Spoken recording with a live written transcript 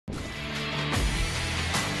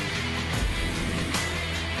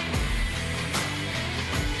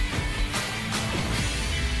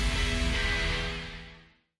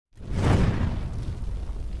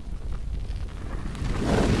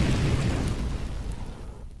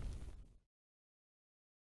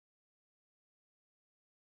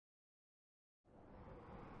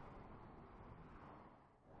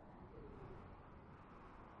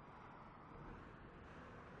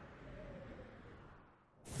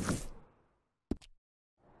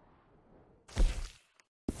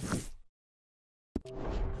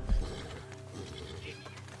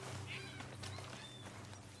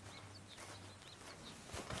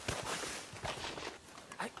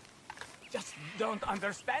don't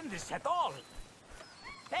understand this at all.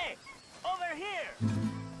 Hey, over here!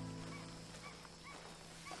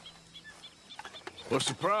 What's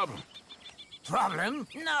the problem? Problem?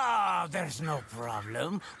 No, there's no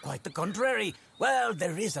problem. Quite the contrary. Well,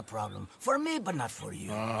 there is a problem. For me, but not for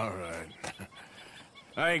you. All right.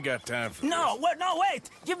 I ain't got time for No, this. no, wait!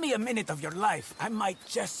 Give me a minute of your life. I might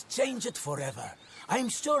just change it forever. I'm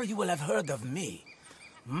sure you will have heard of me.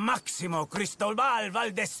 Maximo Cristobal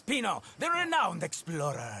Valdespino, the renowned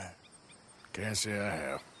explorer. Can't say I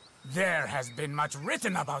have. There has been much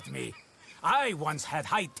written about me. I once had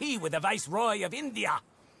high tea with the Viceroy of India.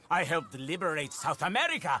 I helped liberate South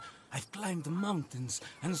America. I've climbed mountains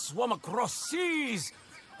and swum across seas.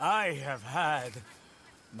 I have had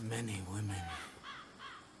many women.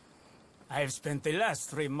 I've spent the last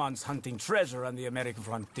 3 months hunting treasure on the American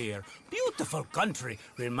frontier. Beautiful country.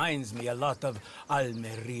 Reminds me a lot of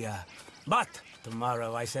Almeria. But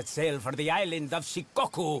tomorrow I set sail for the island of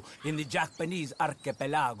Shikoku in the Japanese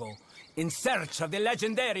archipelago in search of the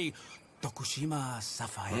legendary Tokushima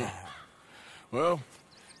Sapphire. Well,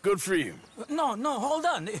 good for you. No, hold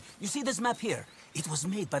on. You see this map here? It was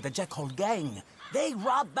made by the Jackal Gang. They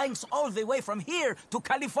rob banks all the way from here to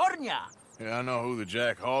California. Yeah, I know who the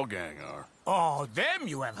Jack Hall gang are. Oh, them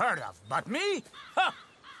you have heard of, but me? Huh.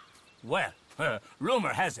 Well,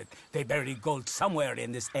 rumor has it they buried gold somewhere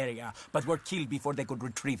in this area, but were killed before they could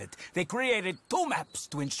retrieve it. They created 2 maps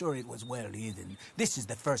to ensure it was well hidden. This is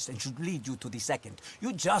the first and should lead you to the second.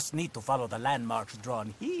 You just need to follow the landmarks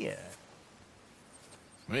drawn here.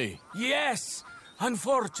 Me? Yes!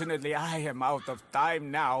 Unfortunately, I am out of time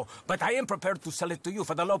now, but I am prepared to sell it to you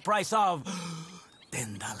for the low price of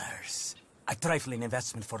 $10. A trifling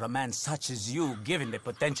investment for a man such as you, given the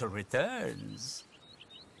potential returns.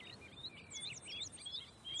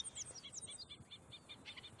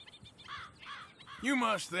 You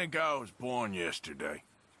must think I was born yesterday.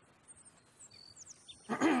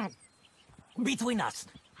 Between us,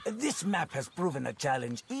 this map has proven a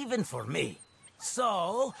challenge even for me.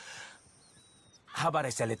 So, how about I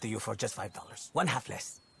sell it to you for just $5? One half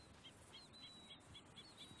less.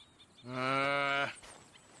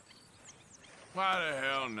 Why the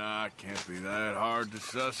hell not? Can't be that hard to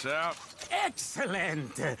suss out.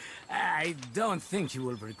 Excellent! I don't think you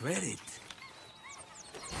will regret it.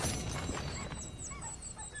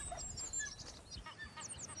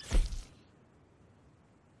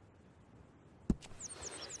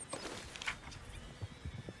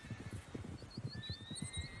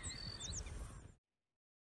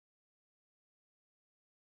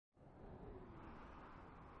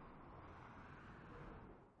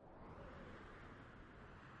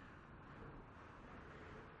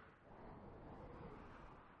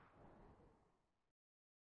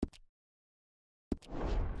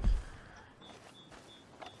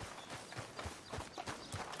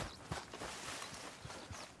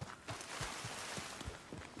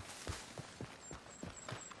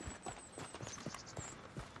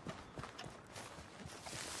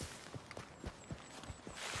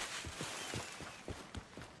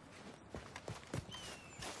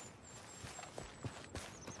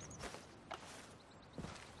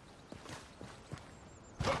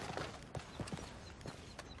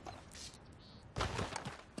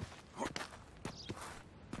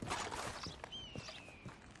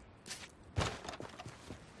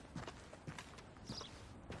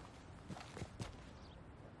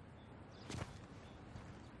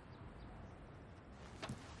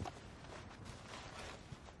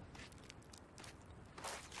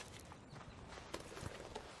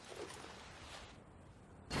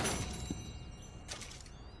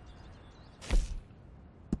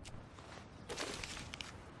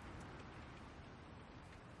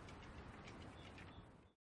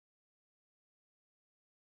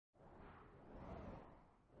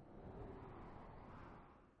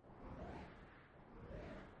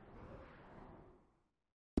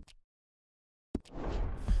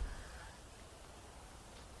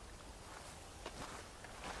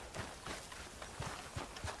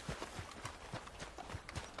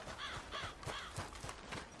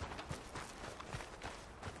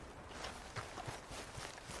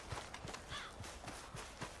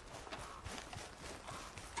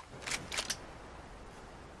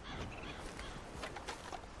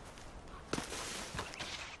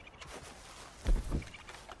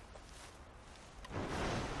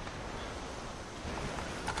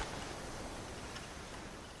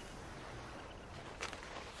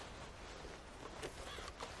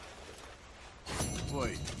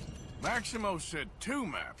 Wait, Maximo said 2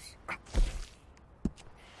 maps.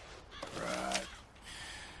 Right.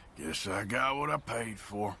 Guess I got what I paid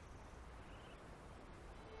for.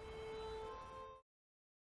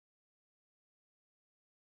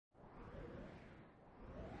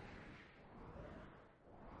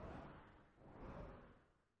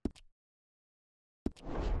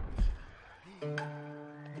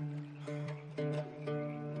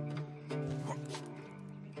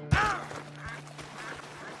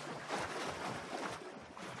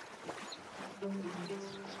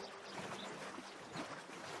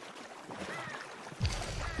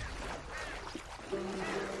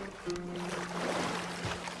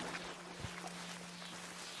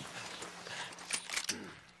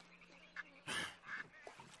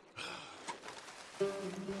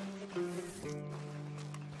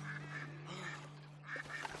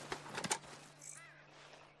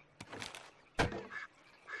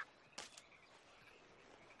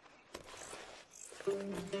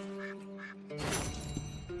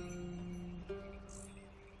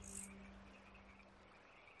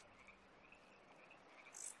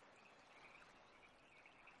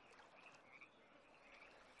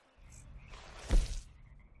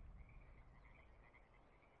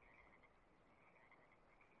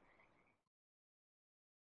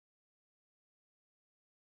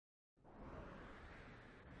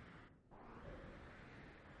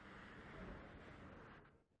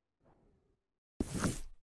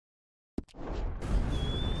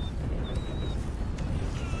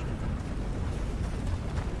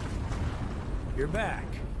 You're back.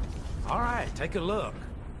 All right, take a look.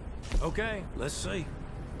 Okay, let's see.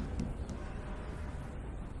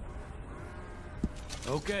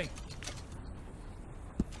 Okay,